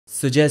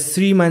So just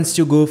 3 months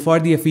to go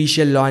for the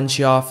official launch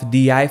of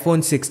the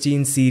iPhone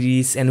 16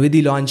 series, and with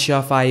the launch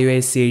of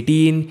iOS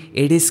 18,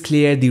 it is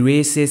clear the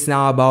race is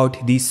now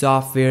about the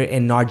software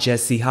and not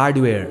just the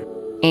hardware.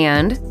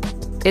 And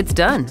it's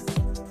done.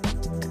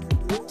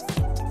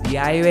 The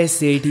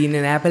iOS 18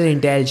 and Apple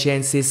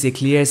Intelligence is a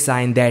clear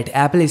sign that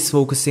Apple is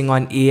focusing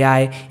on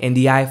AI, and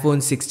the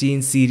iPhone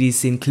 16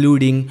 series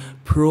including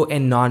Pro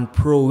and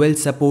non-Pro will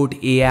support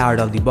AI out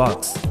of the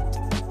box.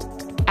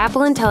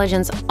 Apple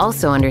Intelligence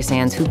also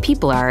understands who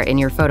people are in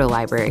your photo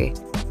library,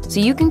 so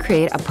you can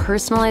create a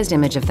personalized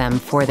image of them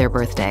for their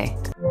birthday.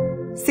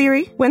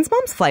 Siri, when's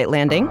Mom's flight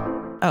landing?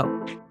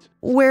 Oh,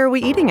 where are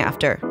we eating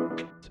after?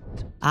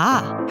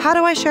 Ah, how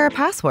do I share a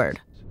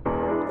password?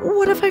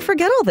 What if I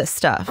forget all this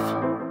stuff?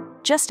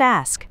 Just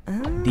ask.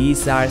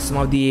 These are some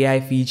of the AI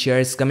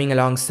features coming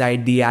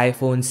alongside the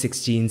iPhone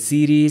 16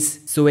 series.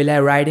 So will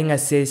have writing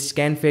assist,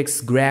 can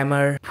fix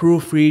grammar,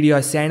 proofread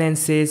your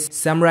sentences,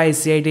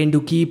 summarize it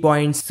into key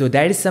points. So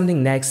that is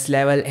something next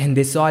level, and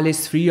this all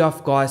is free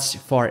of cost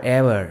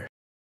forever.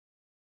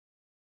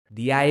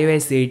 The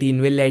iOS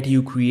 18 will let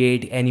you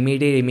create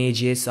animated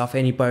images of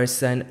any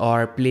person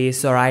or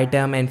place or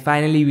item, and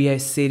finally we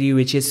have Siri,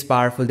 which is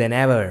powerful than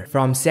ever.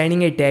 From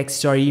sending a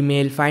text or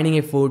email, finding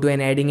a photo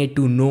and adding it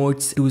to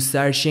notes, to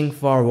searching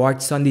for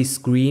what's on the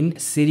screen,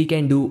 Siri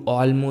can do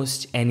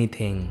almost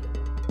anything.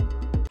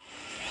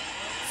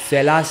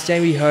 So last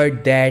time we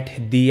heard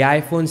that the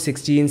iPhone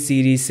 16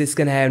 series is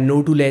gonna have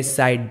no to less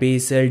side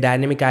bezel,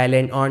 dynamic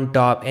island on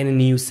top, and a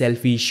new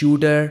selfie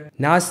shooter.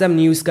 Now some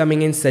news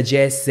coming in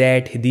suggests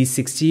that the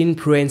 16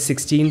 Pro and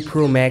 16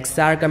 Pro Max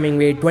are coming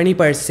with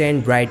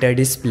 20% brighter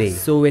display.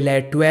 So we'll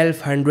have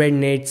 1200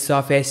 nits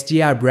of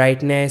HDR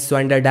brightness, so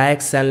under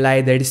direct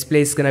sunlight the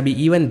display is gonna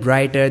be even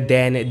brighter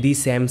than the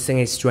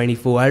Samsung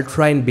S24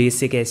 Ultra in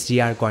basic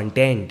HDR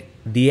content.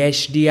 The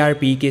HDR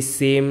peak is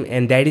same,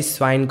 and that is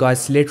fine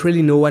cause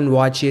literally no one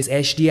watches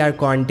HDR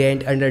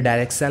content under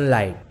direct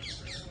sunlight.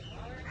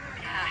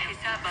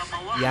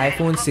 The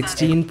iPhone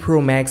 16 Pro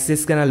Max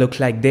is gonna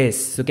look like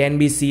this. So can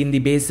be seen the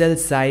bezel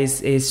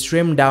size is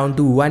trimmed down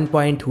to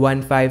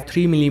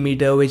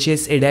 1.153mm, which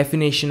is a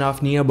definition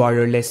of near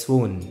borderless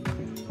phone.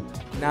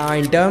 Now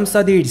in terms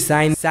of the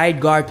design, side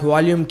got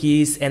volume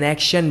keys, an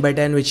action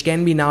button which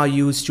can be now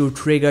used to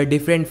trigger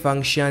different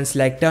functions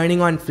like turning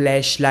on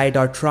flashlight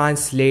or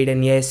translate,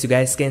 and yes, you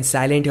guys can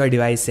silent your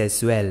device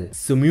as well.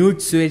 So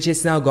mute switch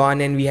is now gone,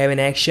 and we have an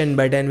action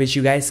button which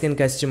you guys can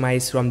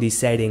customize from the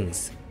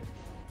settings.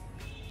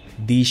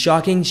 The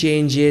shocking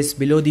change is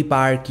below the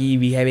power key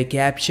we have a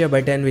capture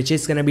button which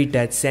is gonna be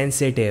touch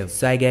sensitive.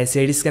 So I guess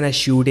it is gonna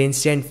shoot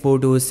instant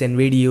photos and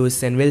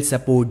videos and will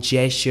support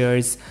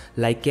gestures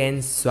like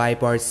can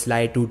swipe or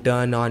slide to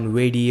turn on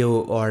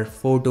video or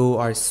photo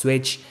or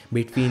switch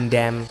between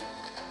them.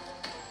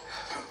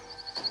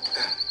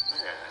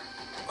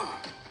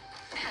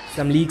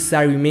 Some leaks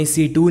are we may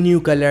see two new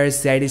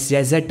colors, that is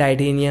desert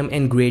titanium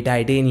and grey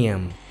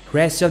titanium.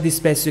 Rest of the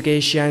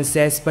specifications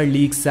as per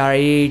leaks are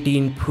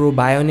A18 Pro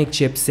Bionic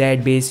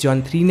chipset based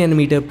on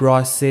 3nm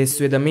process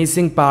with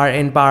amazing power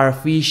and power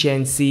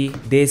efficiency.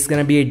 There's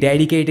gonna be a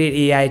dedicated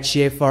AI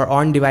chip for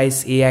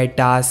on-device AI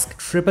tasks,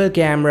 triple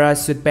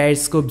cameras with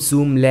periscope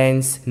zoom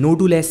lens, no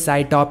to less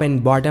side top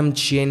and bottom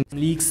chin.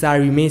 Leaks are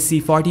we may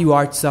see 40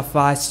 watts of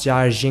fast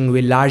charging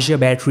with larger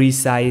battery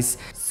size.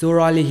 So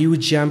overall a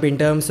huge jump in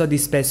terms of the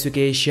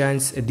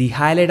specifications. The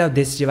highlight of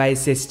this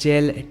device is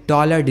still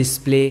taller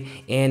display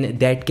and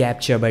that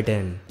capture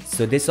button.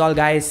 So this all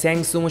guys,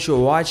 thanks so much for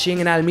watching,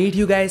 and I'll meet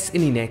you guys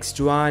in the next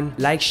one.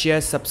 Like,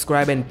 share,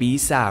 subscribe, and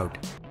peace out.